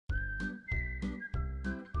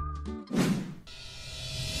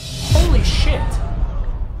shit.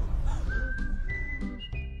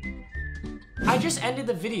 I just ended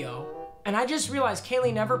the video, and I just realized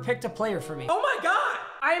Kaylee never picked a player for me. Oh my God!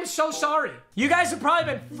 I am so sorry. You guys have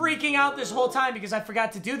probably been freaking out this whole time because I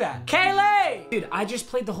forgot to do that. Kaylee! Dude, I just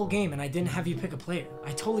played the whole game and I didn't have you pick a player.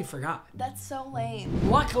 I totally forgot. That's so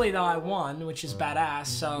lame. Luckily though, I won, which is badass,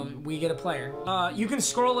 so we get a player. You can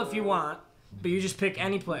scroll if you want, but you just pick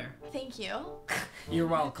any player. Thank you. You're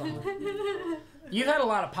welcome. You've had a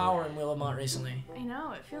lot of power in Wheel of MUT recently. I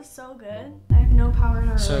know, it feels so good. I have no power in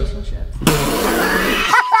our relationship.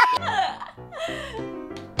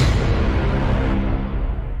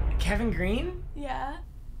 Kevin Green? Yeah.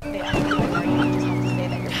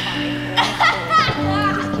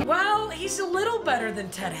 Well, he's a little better than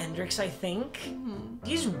Ted Hendricks, I think.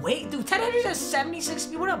 He's dude, Ted Hendricks has 76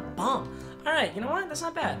 speed. What a bum. All right, you know what? That's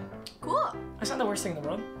not bad. Cool. That's not the worst thing in the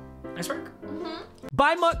world. Nice work.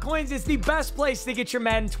 Buy MUT Coins is the best place to get your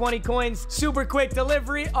Madden 20 coins. Super quick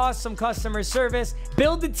delivery, awesome customer service,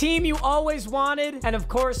 build the team you always wanted, and of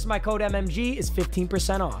course, my code MMG is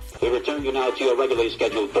 15% off. We return you now to your regularly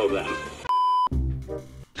scheduled program.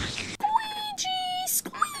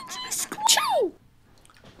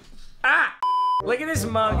 Ah! Look at this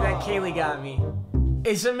mug that Kaylee got me.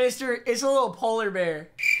 It's a little polar bear.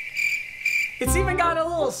 It's even got a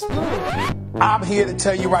little spoon. I'm here to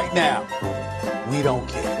tell you right now, we don't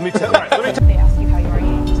care. They ask you how you are,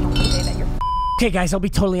 you just have to say that you're. Okay, guys, I'll be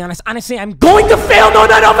totally honest. Honestly, I'm going to fail No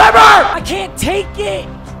Nut November! I can't take it!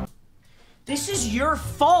 This is your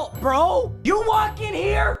fault, bro. You walk in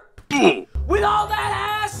here with all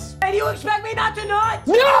that ass, and you expect me not to nut?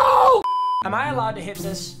 No! Am I allowed to hit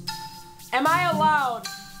this? Am I allowed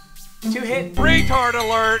to hit retard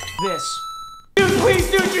alert this? Dude, please,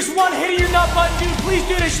 dude, just one hit of your nut button, dude. Please,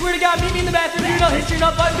 dude, I swear to God, meet me in the bathroom, dude. I'll hit your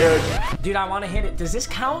nut button, dude. Dude, I want to hit it. Does this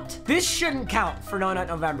count? This shouldn't count for No Nut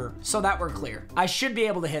November, so that we're clear. I should be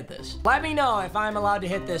able to hit this. Let me know if I'm allowed to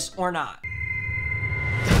hit this or not.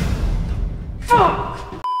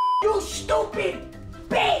 Fuck! You stupid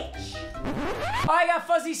bitch! Oh, I got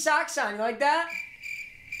fuzzy socks on. You like that?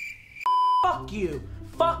 Fuck you.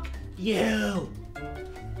 Fuck you.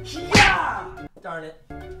 Yeah! Darn it.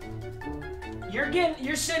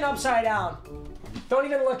 You're sitting upside down. Don't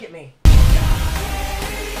even look at me.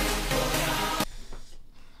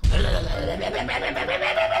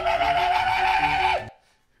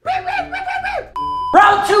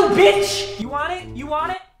 Round 2, bitch! You want it? You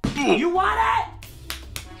want it? You want it?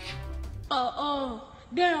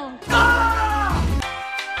 Down. Ah!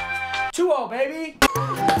 2-0, baby.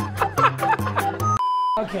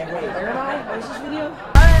 Okay, wait, where am I? What is this video? All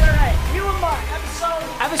right. Wheel of MUT,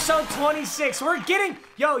 episode 26. We're getting,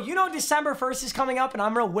 yo, you know December 1st is coming up and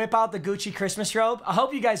I'm gonna whip out the Gucci Christmas robe. I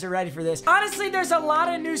hope you guys are ready for this. Honestly, there's a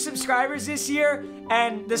lot of new subscribers this year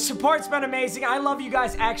and the support's been amazing. I love you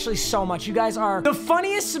guys actually so much. You guys are the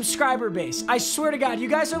funniest subscriber base. I swear to God, you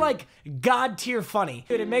guys are like God tier funny.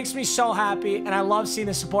 Dude, it makes me so happy and I love seeing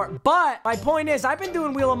the support. But my point is, I've been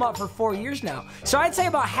doing Wheel of MUT for 4 years now. So I'd say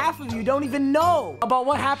about half of you don't even know about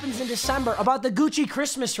what happens in December, about the Gucci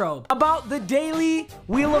Christmas robe, about the daily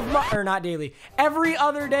Wheel of MUT, or not daily, every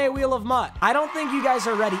other day Wheel of MUT. I don't think you guys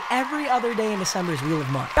are ready. Every other day in December is Wheel of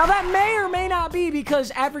MUT. Now that may or may not be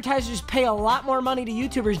because advertisers pay a lot more money to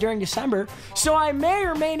YouTubers during December, so I may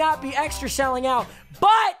or may not be extra selling out,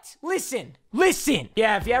 but listen.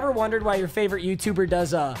 Yeah, if you ever wondered why your favorite YouTuber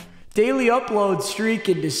does a daily upload streak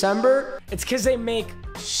in December, it's because they make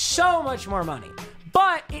so much more money.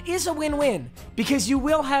 But it is a win-win because you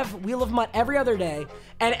will have Wheel of MUT every other day,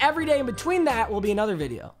 and every day in between that will be another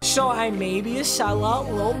video. So I may be a sellout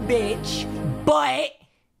little bitch, but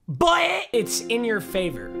it's in your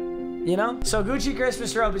favor, you know? So Gucci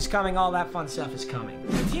Christmas robe is coming, all that fun stuff is coming.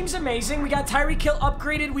 The team's amazing. We got Tyreek Hill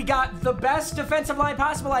upgraded. We got the best defensive line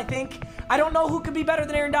possible, I think. I don't know who could be better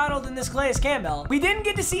than Aaron Donald in this Calais Campbell. We didn't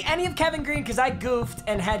get to see any of Kevin Green because I goofed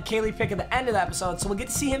and had Kaylee pick at the end of the episode, so we'll get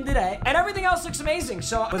to see him today. And everything else looks amazing,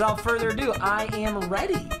 so without further ado, I am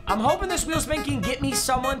ready. I'm hoping this wheel spin can get me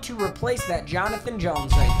someone to replace that Jonathan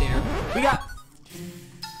Jones right there. We got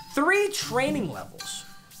 3 training levels.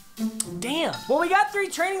 Damn. Well, we got 3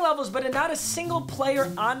 training levels, but not a single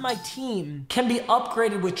player on my team can be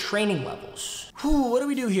upgraded with training levels. Whew, what do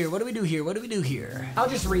we do here? What do we do here? I'll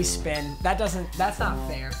just respin. That's not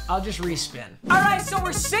fair. I'll just respin. All right, so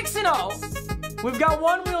we're 6-0. We've got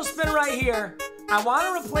 1 wheel spin right here. I want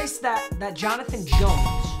to replace that Jonathan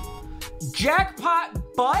Jones.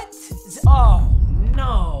 Jackpot butt? Oh,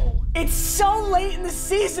 no. It's so late in the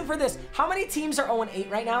season for this. How many teams are 0-8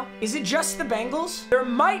 right now? Is it just the Bengals? There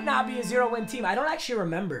might not be a 0-win team. I don't actually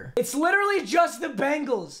remember. It's literally just the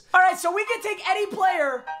Bengals. All right, so we can take any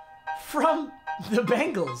player from the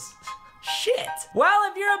Bengals. Shit.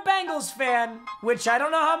 Well, if you're a Bengals fan, which I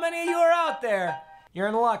don't know how many of you are out there, you're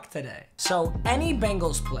in luck today. So any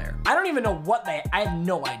Bengals player, I don't even know what I have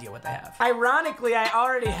no idea what they have. Ironically, I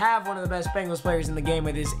already have one of the best Bengals players in the game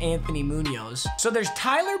with his Anthony Munoz. So there's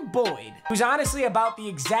Tyler Boyd, who's honestly about the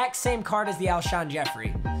exact same card as the Alshon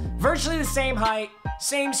Jeffrey. Virtually the same height,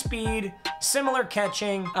 same speed, similar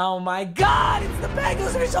catching. Oh my God, it's the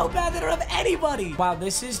Bengals. They're so bad they don't have anybody. Wow,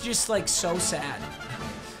 this is just like so sad.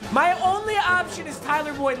 My only option is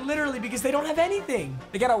Tyler Boyd, literally, because they don't have anything.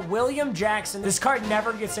 They got a William Jackson. This card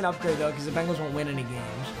never gets an upgrade, though, because the Bengals won't win any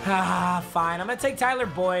games. Ah, fine. I'm going to take Tyler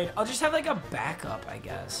Boyd. I'll just have, like, a backup, I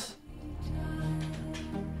guess.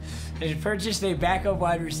 I should purchase a backup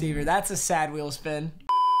wide receiver. That's a sad wheel spin.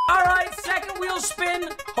 All right, second wheel spin.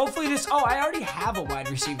 Hopefully this... Oh, I already have a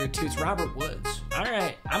wide receiver, too. It's Robert Woods. All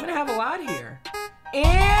right. I'm going to have a lot here.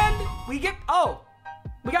 And we get... Oh...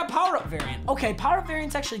 We got power-up variant. Okay, power-up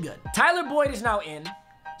variant's actually good. Tyler Boyd is now in,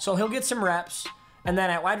 so he'll get some reps. And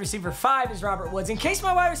then at wide receiver 5 is Robert Woods. In case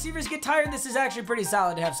my wide receivers get tired, this is actually pretty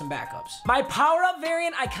solid to have some backups. My power-up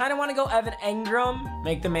variant, I kind of want to go Evan Engram.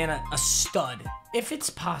 Make the man a stud, if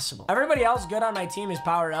it's possible. Everybody else good on my team is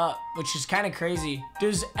powered up, which is kind of crazy.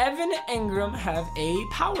 Does Evan Engram have a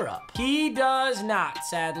power-up? He does not,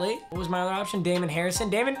 sadly. What was my other option? Damon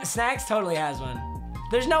Harrison. Damon Snacks totally has one.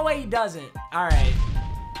 There's no way he doesn't. All right.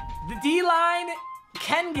 The D-line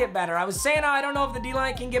can get better. I was saying I don't know if the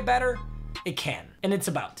D-line can get better. It can, and it's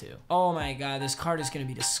about to. Oh my God, this card is gonna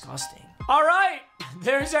be disgusting. All right,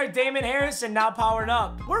 there's our Damon Harrison now powered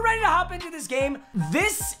up. We're ready to hop into this game.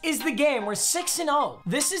 This is the game. We're 6-0.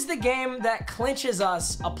 This is the game that clinches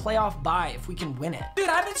us a playoff bye if we can win it. Dude,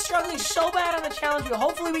 I've been struggling so bad on the challenge.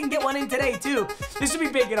 Hopefully we can get one in today too. This would be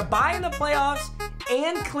big. Get a bye in the playoffs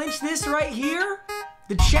and clinch this right here.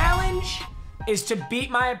 The challenge is to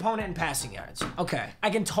beat my opponent in passing yards. Okay,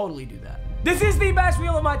 I can totally do that. This is the best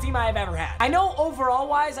wheel of my team I have ever had. I know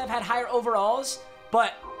overall-wise I've had higher overalls,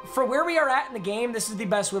 but for where we are at in the game, this is the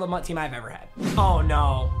best wheel of my team I've ever had. Oh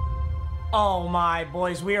no. Oh my,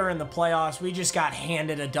 boys, we are in the playoffs. We just got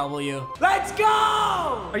handed a W. Let's go!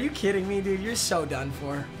 Are you kidding me, dude? You're so done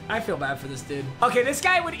for. I feel bad for this dude. Okay, this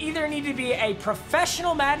guy would either need to be a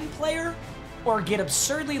professional Madden player or get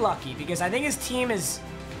absurdly lucky, because I think his team is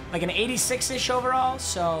like an 86-ish overall,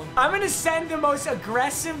 so I'm gonna send the most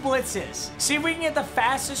aggressive blitzes. See if we can get the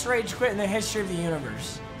fastest rage quit in the history of the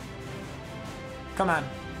universe. Come on,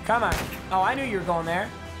 come on. Oh, I knew you were going there.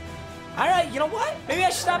 All right, you know what? Maybe I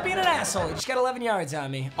should stop being an asshole. You just got 11 yards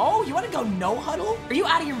on me. Oh, you wanna go no huddle? Are you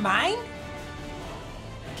out of your mind?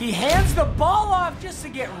 He hands the ball off just to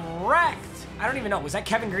get wrecked. I don't even know. Was that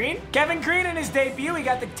Kevin Green? Kevin Green in his debut. He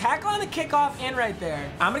got the tackle on the kickoff and right there.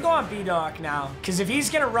 I'm going to go on B-Doc now, because if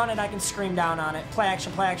he's going to run it, I can scream down on it. Play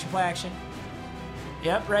action, play action, play action.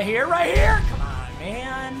 Yep, right here, right here. Come on,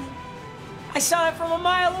 man. I saw it from a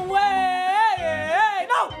mile away.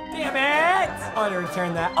 No, damn it. Oh, I had to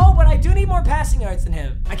return that. Oh, but I do need more passing yards than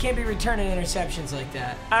him. I can't be returning interceptions like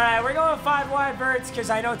that. All right, we're going 5 wide verts,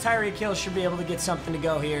 because I know Tyreek Hill should be able to get something to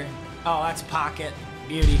go here. Oh, that's pocket.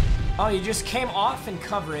 Beauty. Oh, you just came off in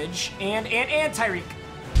coverage. And Tyreek.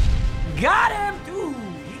 Got him! Dude,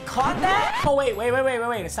 he caught that? Oh,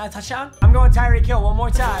 wait. It's not a touchdown? I'm going Tyreek Hill one more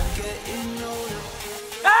time.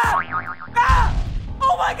 Ah! Ah!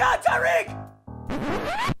 Oh my God, Tyreek!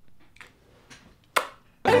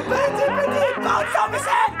 It bounced off his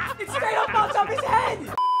head! It straight up bounced off his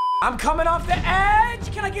head! I'm coming off the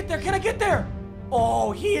edge! Can I get there? Can I get there?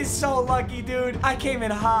 Oh, he is so lucky, dude. I came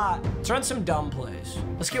in hot. Let's run some dumb plays.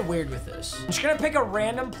 Let's get weird with this. I'm just gonna pick a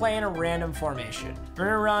random play in a random formation. We're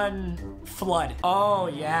gonna run flood. Oh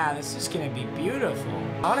yeah, this is gonna be beautiful.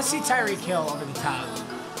 I wanna see Tyreek Hill over the top.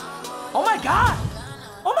 Oh my God.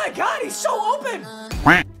 Oh my God, he's so open.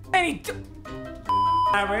 And he...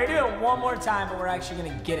 All right, we're gonna do it one more time, but we're actually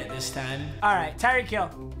gonna get it this time. All right, Tyreek Hill.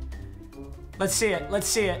 Let's see it, let's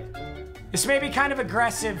see it. This may be kind of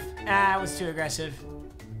aggressive. Ah, it was too aggressive.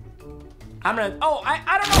 I'm gonna, oh, I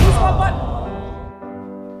don't know who's what button.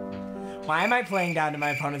 Why am I playing down to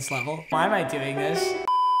my opponent's level? Why am I doing this?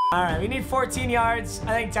 All right, we need 14 yards.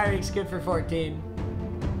 I think Tyreek's good for 14.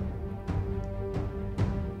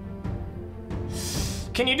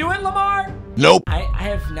 Can you do it, Lamar? Nope. I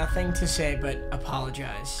have nothing to say but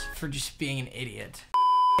apologize for just being an idiot.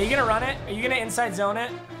 Are you gonna run it? Are you gonna inside zone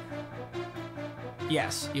it?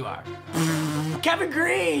 Yes, you are. Kevin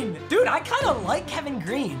Green! Dude, I kind of like Kevin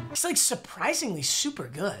Green. He's like surprisingly super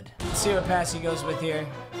good. Let's see what pass he goes with here.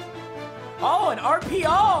 Oh, an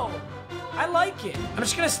RPO! I like it. I'm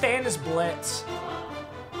just gonna stay in this blitz.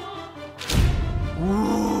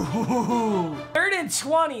 Ooh. Third and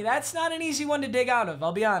 20. That's not an easy one to dig out of,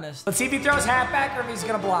 I'll be honest. Let's see if he throws halfback or if he's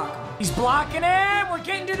gonna block him. He's blocking him. We're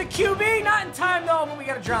getting to the QB. Not in time though, but we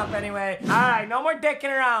gotta drop anyway. All right, no more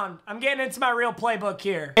dicking around. I'm getting into my real playbook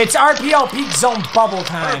here. It's RPO peak zone bubble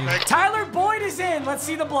time. Perfect. Tyler Boyd is in. Let's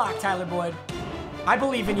see the block, Tyler Boyd. I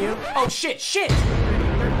believe in you. Oh, shit.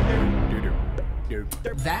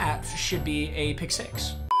 That should be a pick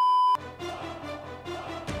 6.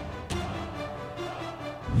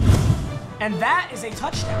 And that is a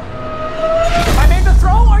touchdown. I made the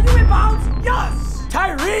throw. Are you in bounds? Yes.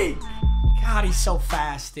 Tyreek. God, he's so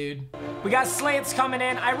fast, dude. We got slants coming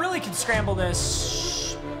in. I really can scramble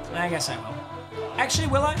this. I guess I will. Actually,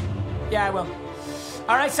 will I? Yeah, I will.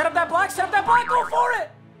 All right, set up that block. Go for it.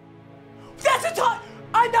 That's a touch.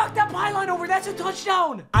 I knocked that pylon over. That's a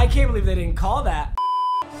touchdown. I can't believe they didn't call that.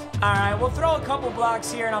 All right, we'll throw a couple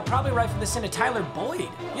blocks here, and I'll probably rifle this into Tyler Boyd.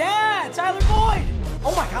 Yeah, Tyler Boyd.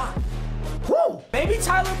 Oh, my God. Woo! Maybe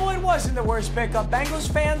Tyler Boyd wasn't the worst pickup.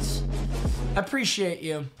 Bengals fans, appreciate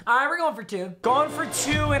you. All right, we're going for 2. Going for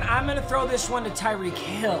 2, and I'm going to throw this one to Tyreek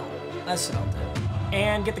Hill. That's what I'll do.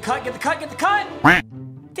 And get the cut.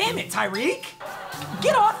 Damn it, Tyreek.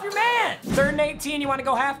 Get off your man. 3rd and 18, you want to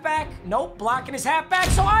go halfback? Nope, blocking his halfback,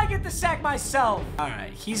 so I get the sack myself. All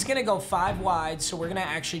right, he's going to go 5 wide, so we're going to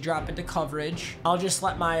actually drop into coverage. I'll just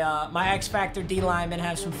let my my X-Factor D lineman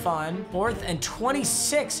have some fun. 4th and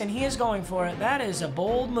 26, and he is going for it. That is a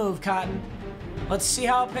bold move, Cotton. Let's see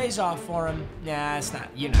how it pays off for him. Nah, it's not.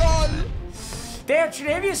 You know. Damn,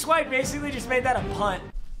 Tre'Davious White basically just made that a punt.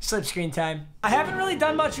 Slip screen time. I haven't really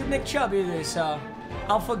done much with Nick Chubb either, so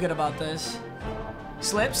I'll feel good about this.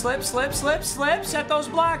 Slip. Set those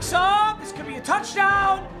blocks up. This could be a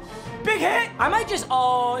touchdown. Big hit. I might just,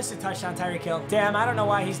 oh, it's a touchdown, Tyreek Hill. Damn, I don't know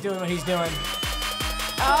why he's doing what he's doing.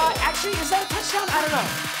 Actually, is that a touchdown? I don't know.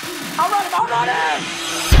 I'll run him.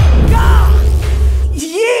 God!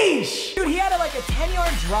 Yeesh! Dude, he had like a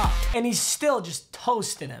 10-yard drop, and he's still just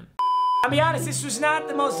toasting him. I'll be honest, this was not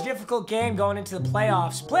the most difficult game going into the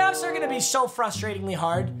playoffs. Playoffs are going to be so frustratingly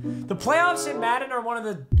hard. The playoffs in Madden are one of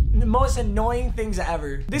the most annoying things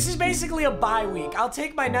ever. This is basically a bye week. I'll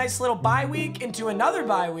take my nice little bye week into another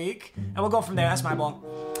bye week, and we'll go from there. That's my ball.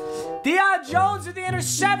 Deion Jones with the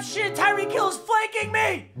interception. Tyreek Hill's flanking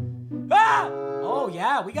me. Ah! Oh,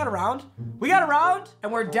 yeah, we got around.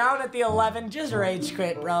 And we're down at the 11. Just rage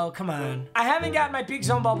quit, bro. Come on. I haven't gotten my peak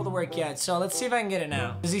zone bubble to work yet, so let's see if I can get it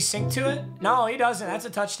now. Does he sink to it? No, he doesn't. That's a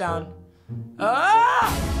touchdown.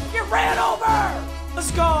 Ah! You ran over! Let's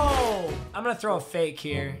go! I'm gonna throw a fake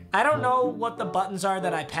here. I don't know what the buttons are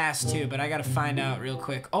that I pass to, but I gotta find out real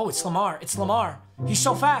quick. Oh, it's Lamar. He's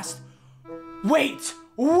so fast. Wait!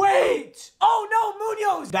 Oh no,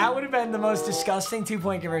 Munoz! That would have been the most disgusting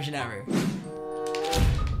 2-point conversion ever.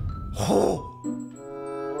 Oh.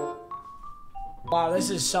 Wow, this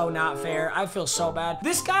is so not fair. I feel so bad.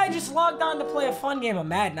 This guy just logged on to play a fun game of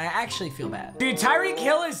Madden. I actually feel bad. Dude, Tyreek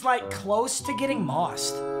Hill is like close to getting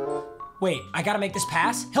mossed. Wait, I gotta make this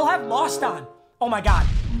pass? He'll have mossed on. Oh my God,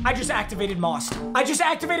 I just activated moss. A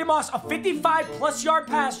 55+ yard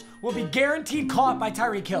pass will be guaranteed caught by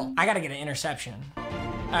Tyreek Hill. I gotta get an interception. All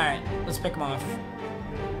right, let's pick him off.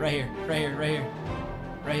 Right here.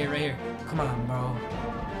 Come on, bro.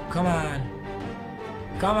 Come on.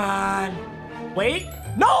 Wait.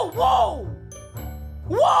 No, whoa.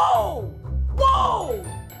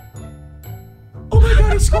 Oh my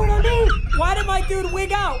God, he scored on me. Why did my dude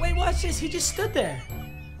wig out? Wait, watch this. He just stood there.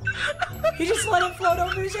 He just let it float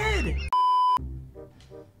over his head.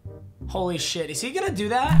 Holy shit, is he gonna do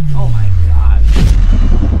that? Oh my God.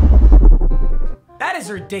 That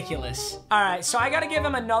is ridiculous. All right, so I gotta give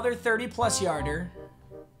him another 30+ yarder.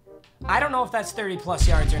 I don't know if that's 30+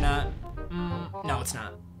 yards or not. No, it's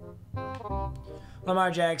not. Lamar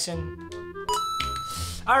Jackson.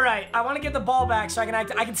 All right, I want to get the ball back so I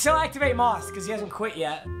can still activate Moss because he hasn't quit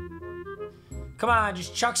yet. Come on,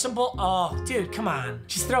 just chuck some ball. Oh, dude, come on.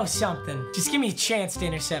 Just throw something. Just give me a chance to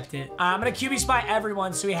intercept it. I'm going to QB spy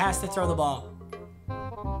everyone, so he has to throw the ball.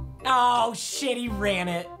 Oh, shit, he ran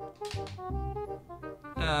it.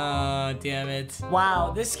 Oh, damn it.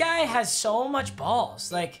 Wow, this guy has so much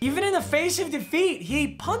balls. Like, even in the face of defeat, he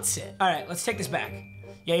punts it. All right, let's take this back.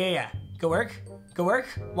 Yeah. Go work.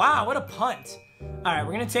 Wow, what a punt. All right,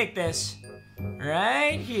 we're going to take this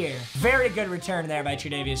right here. Very good return there by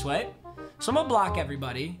Tre'Davious White. So I'm going to block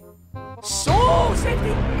everybody. So,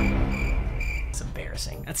 safety. It's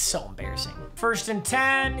embarrassing. That's so embarrassing. 1st and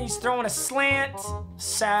 10. He's throwing a slant.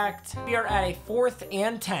 Sacked. We are at a 4th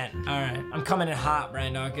and 10. All right, I'm coming in hot,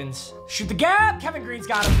 Brian Dawkins. Shoot the gap. Kevin Green's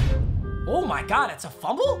got him. Oh my God, it's a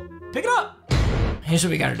fumble? Pick it up. Here's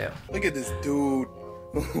what we got to do. Look at this dude.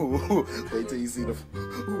 Wait till you see the.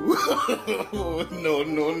 No.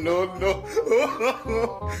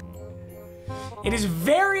 It is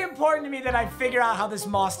very important to me that I figure out how this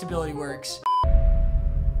moss stability works.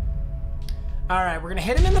 All right, we're gonna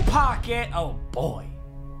hit him in the pocket. Oh boy.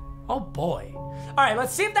 Oh boy. All right,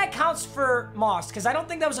 let's see if that counts for Moss, because I don't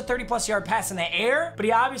think that was a 30+ yard pass in the air, but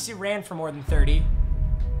he obviously ran for more than 30.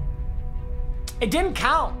 It didn't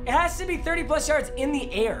count. It has to be 30+ yards in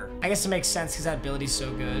the air. I guess it makes sense because that ability's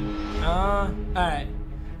so good. All right.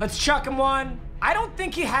 Let's chuck him one. I don't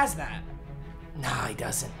think he has that. Nah, he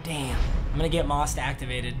doesn't. Damn. I'm gonna get Moss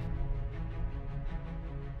activated.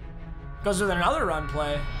 Goes with another run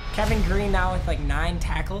play. Kevin Green now with like 9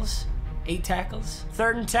 tackles, 8 tackles.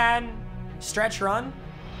 3rd and 10, stretch run.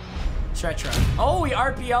 Stretch run. Oh, he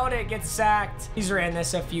RPO'd it, gets sacked. He's ran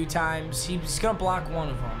this a few times. He's gonna block one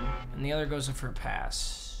of them, and the other goes in for a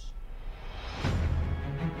pass.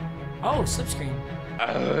 Oh, slip screen.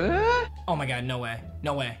 Oh my God, no way,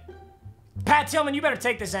 no way. Pat Tillman, you better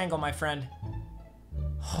take this angle, my friend.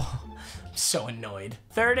 Oh, I'm so annoyed.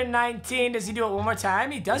 3rd and 19, does he do it one more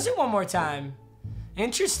time? He does it one more time.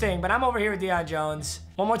 Interesting, but I'm over here with Deion Jones.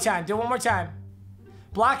 One more time, do it one more time.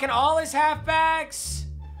 Blocking all his halfbacks.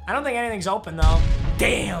 I don't think anything's open though.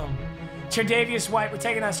 Damn. Tre'Davious White, we're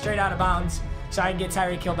taking that straight out of bounds so I can get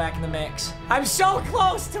Tyreek Hill back in the mix. I'm so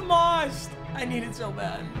close to Moss. I need it so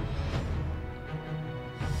bad.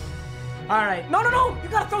 All right, no, you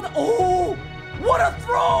gotta throw the, oh, what a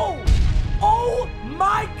throw. Oh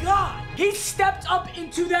my God. He stepped up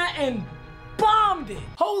into that and bombed it.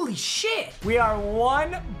 Holy shit. We are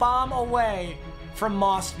 1 bomb away from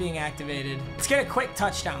Moss being activated. Let's get a quick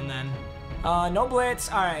touchdown then. No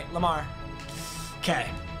blitz. All right, Lamar. Okay,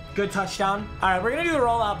 good touchdown. All right, we're gonna do the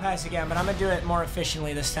rollout pass again, but I'm gonna do it more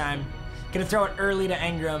efficiently this time. Gonna throw it early to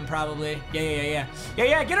Engram probably. Yeah,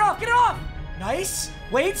 get it off. Nice.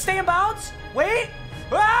 Wait, stay in bounds. Wait.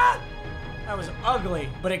 Ah! That was ugly,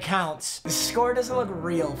 but it counts. The score doesn't look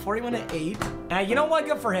real. 41-8. Now, you know what?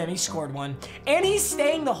 Good for him. He scored one. And he's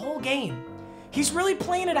staying the whole game. He's really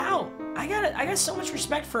playing it out. I got so much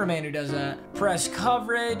respect for a man who does that. Press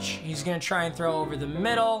coverage. He's going to try and throw over the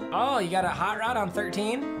middle. Oh, you got a hot route on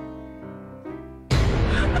 13?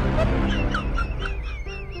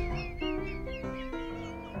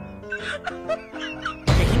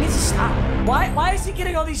 Okay, he needs to stop. Why is he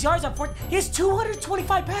getting all these yards on 4? He has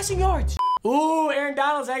 225 passing yards. Ooh, Aaron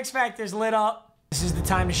Donald's X Factor's lit up. This is the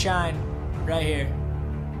time to shine. Right here.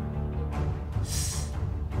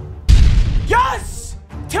 Yes!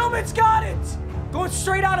 Tillman's got it! Going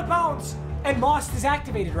straight out of bounds. And Moss is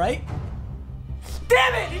activated, right?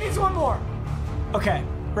 Damn it! He needs one more. Okay,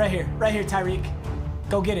 right here, Tyreek.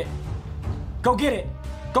 Go get it. Go get it.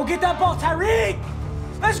 Go get that ball, Tyreek!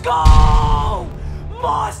 Let's go!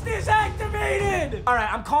 Moss is activated! All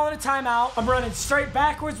right, I'm calling a timeout. I'm running straight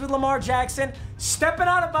backwards with Lamar Jackson, stepping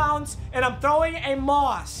out of bounds, and I'm throwing a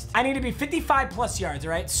Moss. I need to be 55+ yards,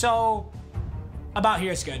 right? So, about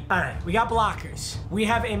here is good. All right, we got blockers. We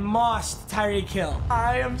have a Moss Tyreek Hill.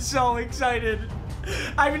 I am so excited.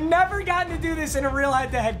 I've never gotten to do this in a real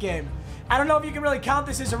head-to-head game. I don't know if you can really count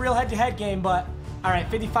this as a real head-to-head game, but all right,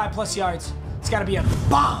 55+ yards. It's gotta be a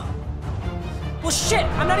bomb. Well, shit,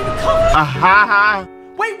 I'm not even covered.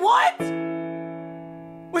 Wait, what?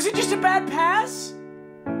 Was it just a bad pass?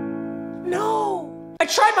 No. I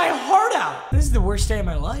tried my heart out. This is the worst day of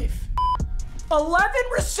my life. 11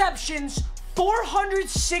 receptions,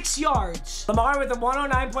 406 yards. Lamar with a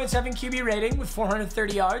 109.7 QB rating with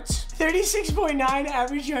 430 yards. 36.9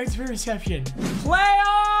 average yards per reception.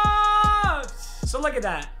 Playoffs! So look at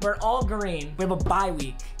that. We're all green. We have a bye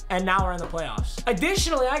week. And now we're in the playoffs.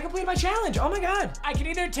 Additionally, I completed my challenge. Oh my God. I can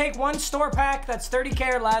either take one store pack that's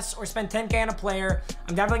 30K or less or spend 10K on a player.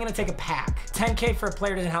 I'm definitely gonna take a pack. 10K for a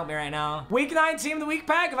player doesn't help me right now. Week 9 team of the week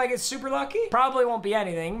pack if I get super lucky. Probably won't be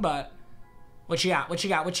anything, but what you got?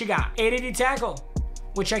 880 tackle,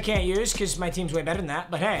 which I can't use because my team's way better than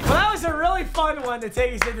that, but hey. Well, that was a really fun one to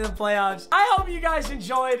take us into the playoffs. I hope you guys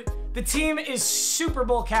enjoyed. The team is Super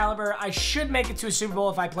Bowl caliber. I should make it to a Super Bowl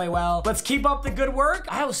if I play well. Let's keep up the good work.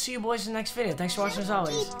 I will see you boys in the next video. Thanks for watching as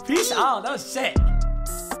always. Peace out. That was sick.